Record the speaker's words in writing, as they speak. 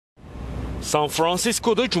San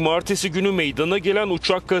Francisco'da cumartesi günü meydana gelen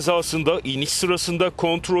uçak kazasında iniş sırasında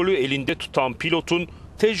kontrolü elinde tutan pilotun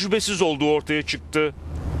tecrübesiz olduğu ortaya çıktı.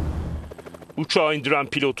 Uçağı indiren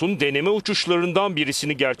pilotun deneme uçuşlarından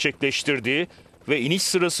birisini gerçekleştirdiği ve iniş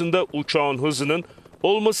sırasında uçağın hızının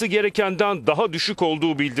olması gerekenden daha düşük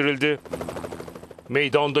olduğu bildirildi.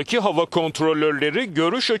 Meydandaki hava kontrolörleri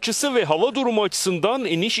görüş açısı ve hava durumu açısından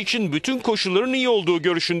iniş için bütün koşulların iyi olduğu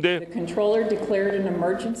görüşünde.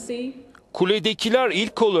 Kuledekiler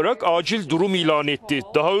ilk olarak acil durum ilan etti.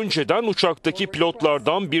 Daha önceden uçaktaki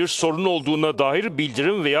pilotlardan bir sorun olduğuna dair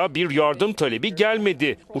bildirim veya bir yardım talebi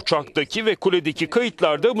gelmedi. Uçaktaki ve kuledeki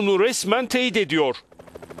kayıtlar da bunu resmen teyit ediyor.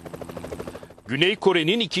 Güney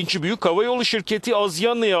Kore'nin ikinci büyük havayolu şirketi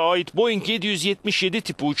Asiana'ya ait Boeing 777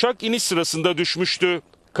 tipi uçak iniş sırasında düşmüştü.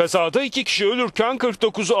 Kazada 2 kişi ölürken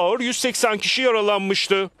 49'u ağır 180 kişi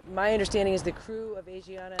yaralanmıştı.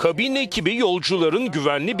 Kabin ekibi yolcuların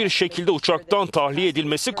güvenli bir şekilde uçaktan tahliye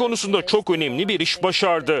edilmesi konusunda çok önemli bir iş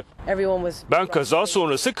başardı. Ben kaza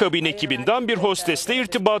sonrası kabin ekibinden bir hostesle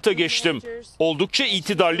irtibata geçtim. Oldukça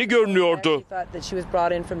itidalli görünüyordu.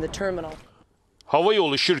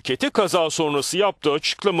 Havayolu şirketi kaza sonrası yaptığı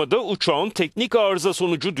açıklamada uçağın teknik arıza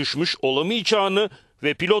sonucu düşmüş olamayacağını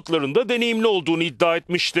ve pilotların da deneyimli olduğunu iddia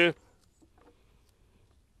etmişti.